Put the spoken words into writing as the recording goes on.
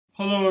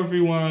Hello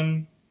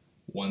everyone!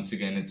 Once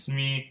again it's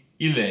me,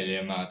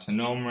 Ilele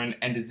Matanomran,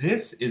 and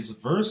this is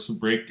Verse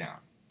Breakdown.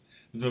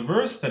 The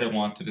verse that I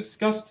want to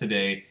discuss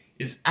today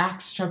is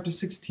Acts chapter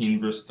 16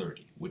 verse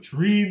 30, which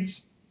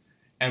reads,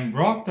 "And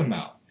brought them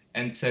out,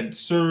 and said,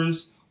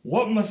 Sirs,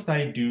 what must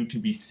I do to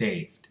be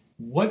saved?"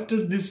 What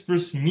does this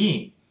verse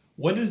mean?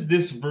 What is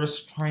this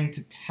verse trying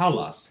to tell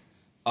us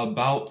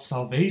about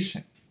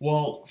salvation?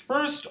 Well,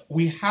 first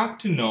we have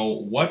to know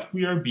what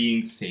we are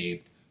being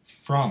saved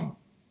from.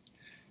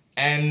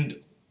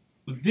 And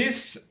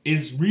this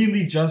is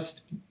really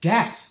just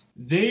death.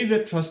 They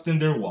that trust in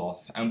their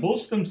wealth and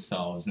boast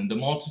themselves in the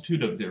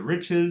multitude of their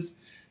riches,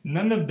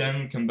 none of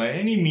them can by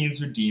any means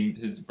redeem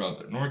his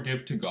brother, nor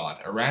give to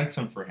God a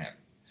ransom for him.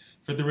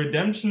 For the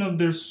redemption of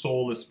their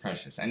soul is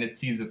precious, and it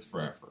ceaseth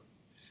forever,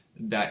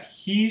 that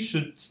he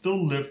should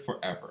still live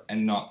forever,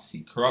 and not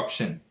see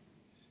corruption.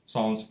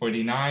 Psalms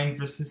 49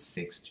 verses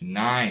 6 to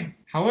 9.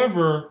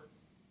 However,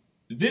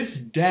 this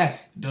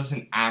death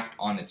doesn't act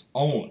on its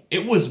own.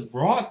 It was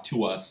brought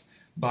to us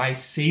by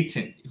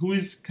Satan, who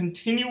is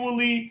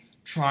continually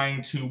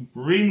trying to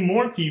bring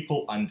more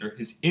people under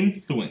his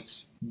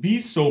influence. Be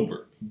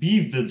sober, be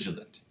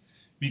vigilant,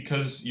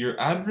 because your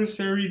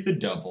adversary the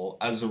devil,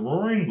 as a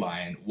roaring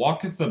lion,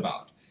 walketh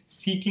about,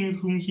 seeking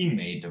whom he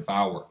may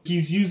devour.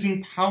 He's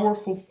using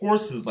powerful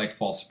forces like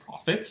false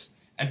prophets,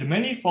 and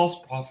many false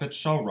prophets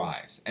shall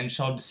rise, and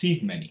shall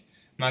deceive many.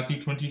 Matthew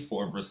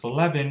 24 verse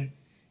 11.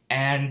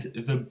 And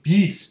the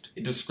beast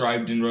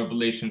described in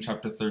Revelation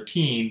chapter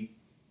 13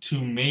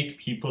 to make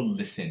people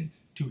listen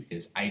to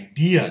his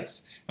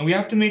ideas. And we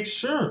have to make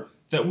sure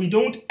that we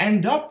don't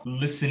end up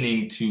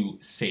listening to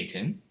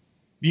Satan,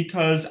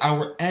 because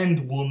our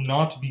end will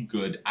not be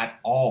good at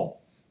all.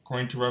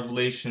 According to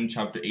Revelation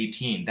chapter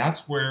 18,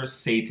 that's where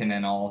Satan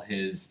and all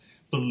his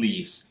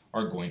beliefs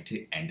are going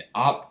to end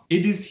up.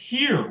 It is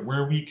here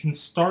where we can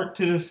start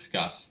to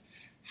discuss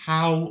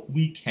how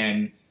we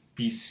can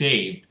be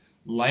saved,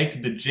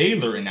 like the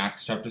jailer in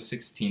Acts chapter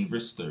 16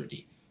 verse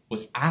 30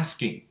 was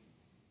asking.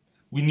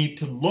 We need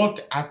to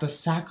look at the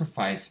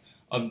sacrifice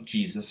of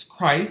Jesus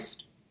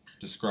Christ,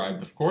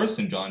 described of course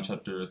in John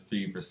chapter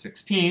 3 verse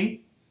 16.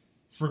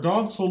 For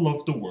God so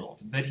loved the world,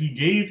 that he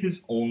gave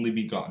his only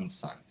begotten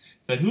Son,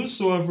 that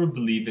whosoever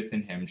believeth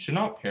in him should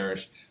not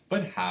perish,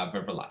 but have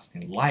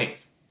everlasting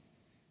life.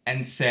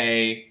 And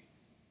say,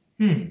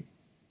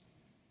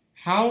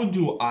 how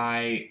do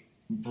I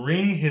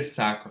bring his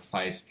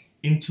sacrifice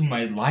into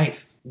my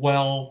life?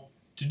 Well,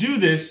 to do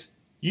this,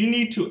 you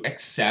need to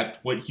accept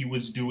what he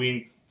was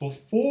doing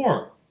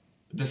before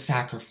the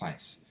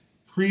sacrifice,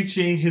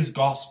 preaching his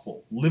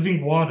gospel,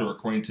 living water,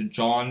 according to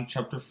John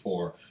chapter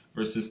 4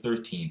 verses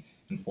 13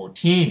 and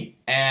 14.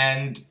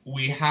 And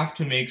we have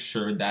to make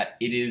sure that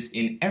it is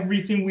in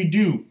everything we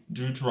do,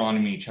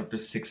 Deuteronomy chapter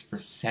 6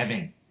 verse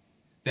 7,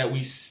 that we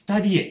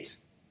study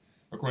it,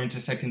 according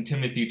to 2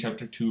 Timothy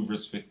chapter 2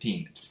 verse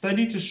 15.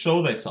 Study to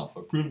show thyself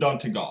approved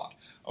unto God,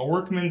 a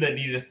workman that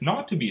needeth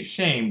not to be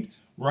ashamed,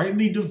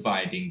 rightly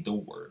dividing the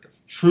word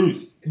of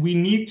truth. We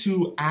need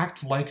to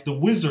act like the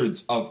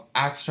wizards of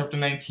Acts chapter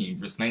 19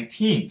 verse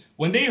 19.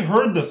 When they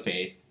heard the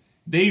faith,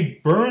 they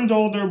burned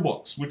all their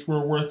books, which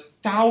were worth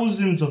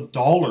thousands of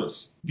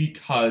dollars,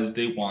 because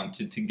they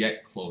wanted to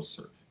get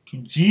closer to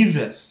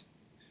Jesus.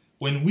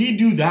 When we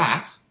do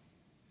that,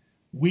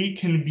 we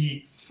can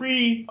be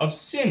free of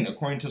sin,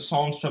 according to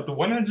Psalms chapter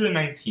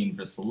 119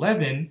 verse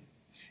 11,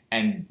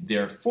 and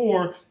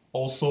therefore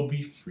also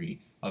be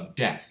free of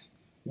death.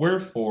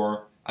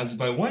 Wherefore, as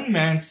by one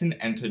man sin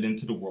entered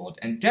into the world,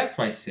 and death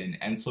by sin,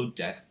 and so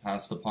death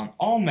passed upon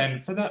all men,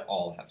 for that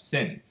all have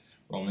sinned.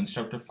 Romans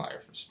chapter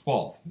 5 verse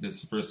 12.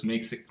 This verse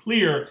makes it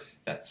clear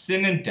that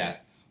sin and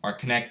death are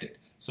connected.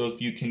 So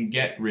if you can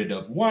get rid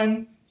of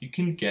one, you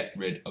can get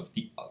rid of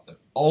the other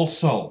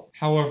also.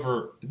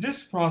 However,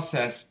 this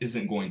process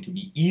isn't going to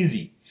be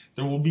easy.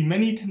 There will be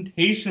many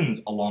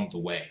temptations along the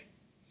way.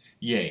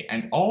 Yea,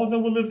 and all that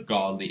will live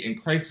godly in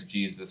Christ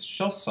Jesus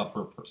shall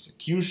suffer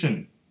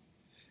persecution.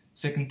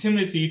 2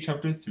 Timothy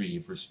chapter 3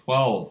 verse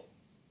 12.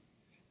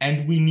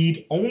 And we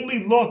need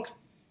only look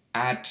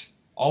at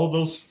all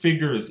those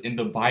figures in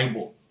the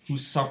Bible who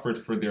suffered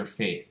for their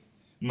faith.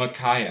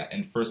 Micaiah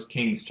in 1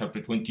 Kings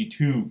chapter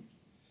 22.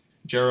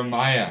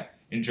 Jeremiah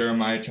in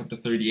Jeremiah chapter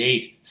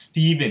 38.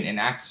 Stephen in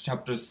Acts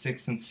chapter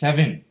 6 and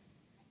 7.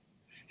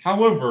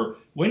 However,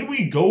 when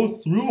we go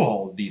through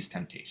all of these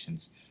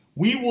temptations,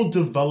 we will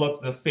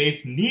develop the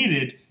faith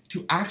needed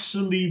to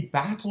actually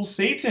battle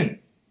Satan,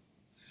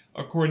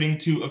 according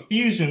to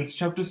Ephesians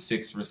chapter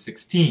 6 verse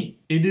 16.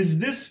 It is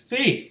this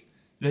faith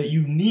that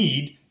you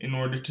need in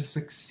order to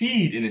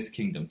succeed in his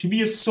kingdom, to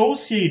be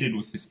associated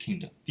with his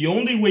kingdom. The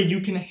only way you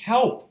can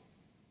help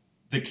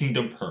the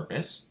kingdom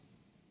purpose,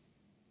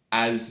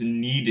 as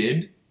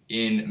needed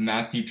in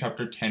Matthew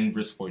chapter 10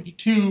 verse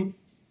 42,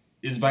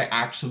 is by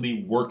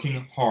actually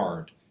working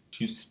hard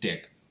to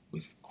stick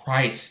with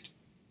Christ.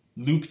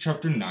 Luke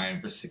chapter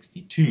 9 verse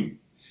 62.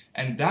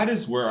 And that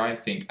is where I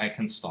think I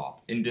can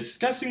stop in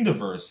discussing the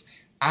verse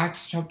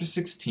Acts chapter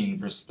 16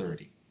 verse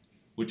 30,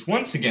 which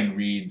once again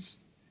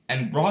reads,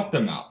 and brought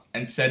them out,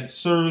 and said,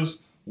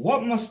 Sirs,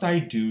 what must I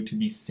do to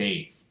be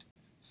saved?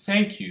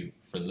 Thank you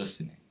for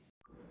listening.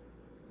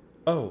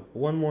 Oh,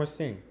 one more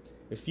thing.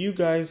 If you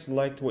guys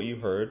liked what you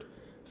heard,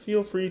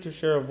 feel free to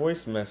share a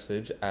voice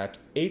message at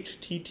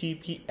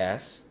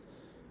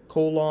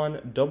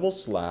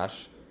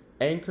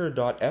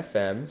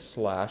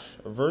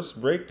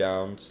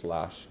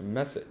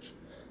https://anchor.fm/versebreakdown/message.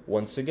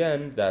 Once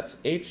again, that's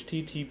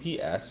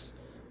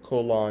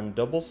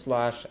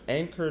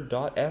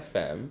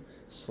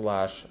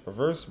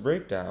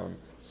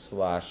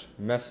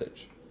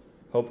https://anchor.fm/versebreakdown/message.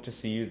 Hope to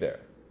see you there.